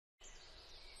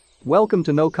Welcome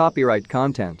to No Copyright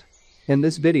Content. In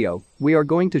this video, we are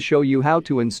going to show you how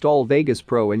to install Vegas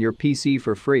Pro in your PC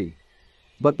for free.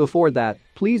 But before that,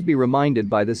 please be reminded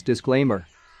by this disclaimer.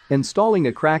 Installing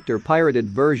a cracked or pirated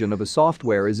version of a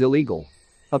software is illegal.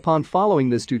 Upon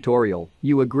following this tutorial,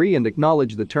 you agree and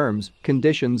acknowledge the terms,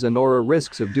 conditions and/or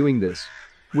risks of doing this.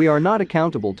 We are not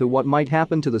accountable to what might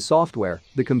happen to the software,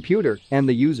 the computer, and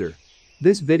the user.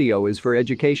 This video is for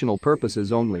educational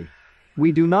purposes only.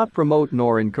 We do not promote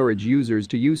nor encourage users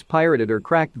to use pirated or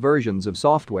cracked versions of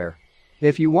software.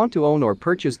 If you want to own or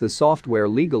purchase the software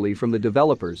legally from the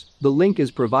developers, the link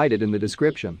is provided in the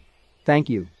description. Thank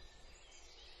you.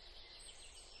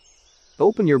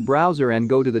 Open your browser and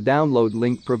go to the download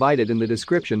link provided in the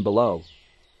description below.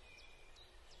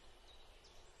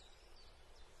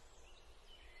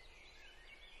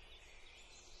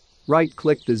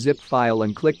 Right-click the zip file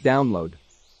and click Download.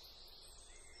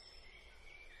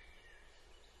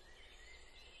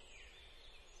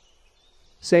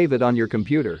 Save it on your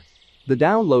computer. The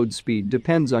download speed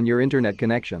depends on your internet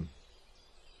connection.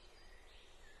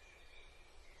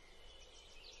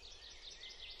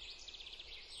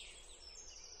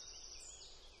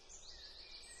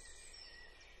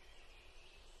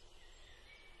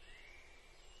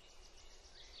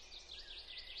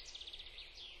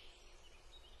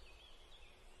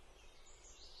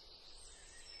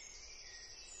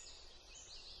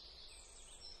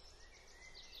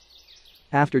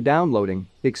 After downloading,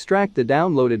 extract the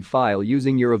downloaded file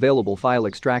using your available file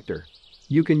extractor.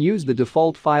 You can use the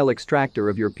default file extractor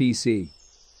of your PC.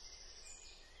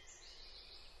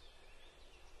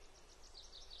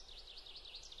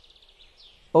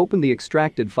 Open the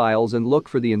extracted files and look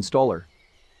for the installer.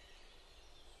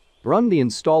 Run the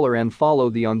installer and follow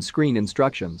the on-screen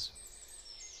instructions.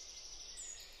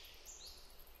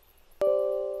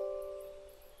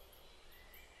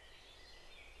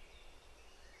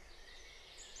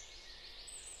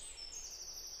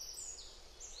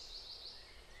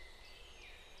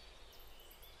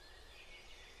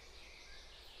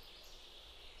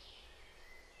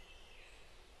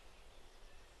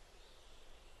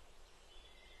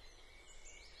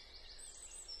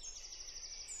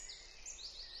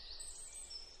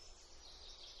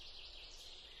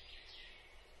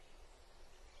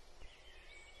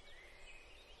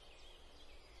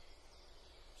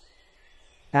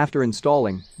 After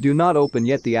installing, do not open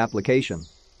yet the application.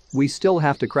 We still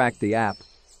have to crack the app.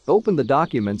 Open the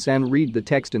documents and read the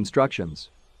text instructions.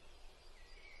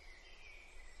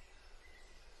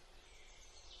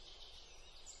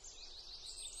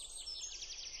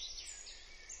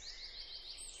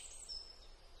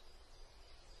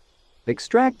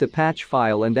 Extract the patch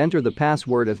file and enter the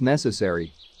password if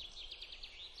necessary.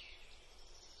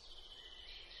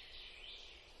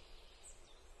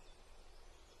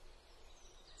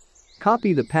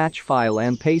 Copy the patch file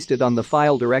and paste it on the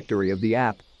file directory of the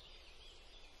app.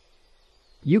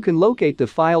 You can locate the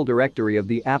file directory of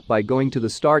the app by going to the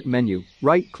Start menu,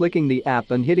 right-clicking the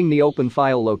app and hitting the Open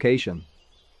File location.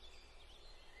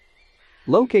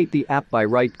 Locate the app by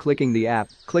right-clicking the app,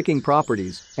 clicking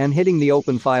Properties, and hitting the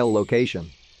Open File location.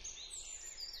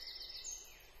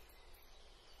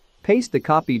 Paste the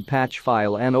copied patch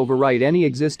file and overwrite any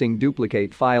existing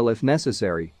duplicate file if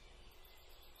necessary.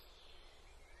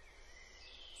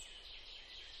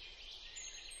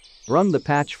 Run the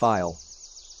patch file.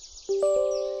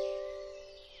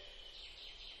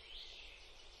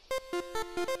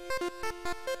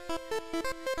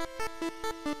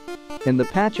 In the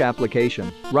patch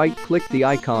application, right-click the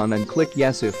icon and click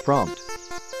Yes if prompt.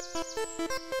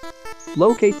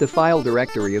 Locate the file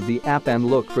directory of the app and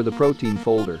look for the Protein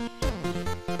folder.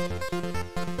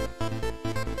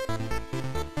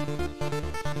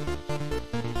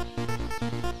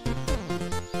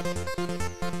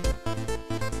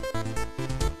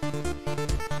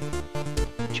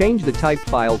 Change the type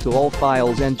file to all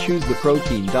files and choose the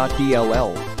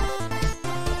protein.dll.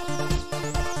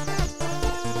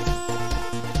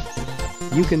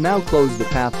 You can now close the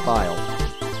path file.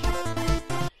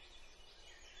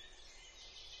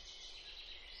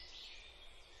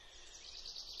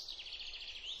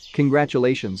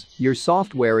 Congratulations, your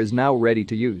software is now ready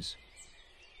to use.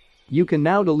 You can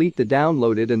now delete the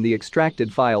downloaded and the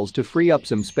extracted files to free up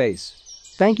some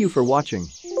space. Thank you for watching.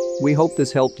 We hope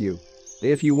this helped you.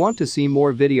 If you want to see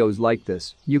more videos like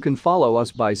this, you can follow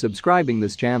us by subscribing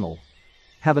this channel.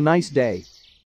 Have a nice day.